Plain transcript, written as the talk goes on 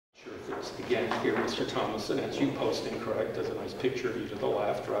Again, here, Mr. Tomlinson, that's you posting, correct? There's a nice picture of you to the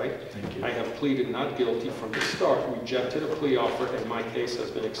left, right? Thank you. I have pleaded not guilty from the start, rejected a plea offer, and my case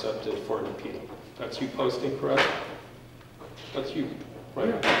has been accepted for an appeal. That's you posting, correct? That's you, right?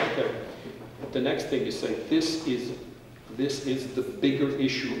 Yeah. Okay. The next thing you say, this is the bigger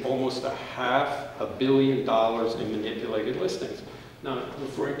issue, almost $500 million in manipulated listings. Now,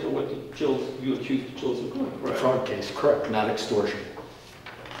 referring to what you accused Jills of doing, The correct? fraud case, correct, not extortion.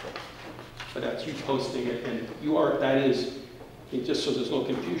 But that's you posting it, and you are, that is, just so there's no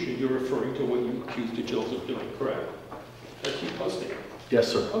confusion, you're referring to what you accused the Jills of doing, correct? That's you posting it.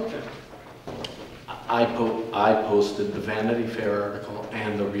 Yes, sir. Okay. I posted the Vanity Fair article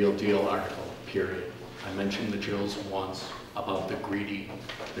and the Real Deal article, period. I mentioned the Jills once about the greedy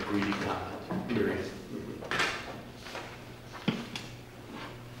comment, period.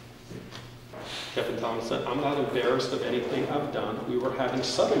 Kevin Tomlinson, I'm not embarrassed of anything I've done. We were having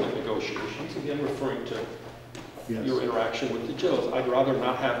settlement negotiations, again referring to Yes. your interaction with the Jills. I'd rather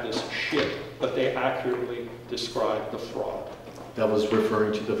not have this shit, but they accurately describe the fraud. That was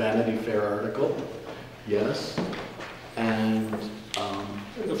referring to the Vanity Fair article, yes. And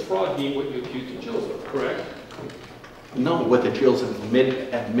The fraud being what you accused the Jills of, correct? no, what the Jills have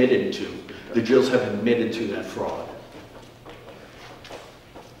admitted to. The Jills have admitted to that fraud.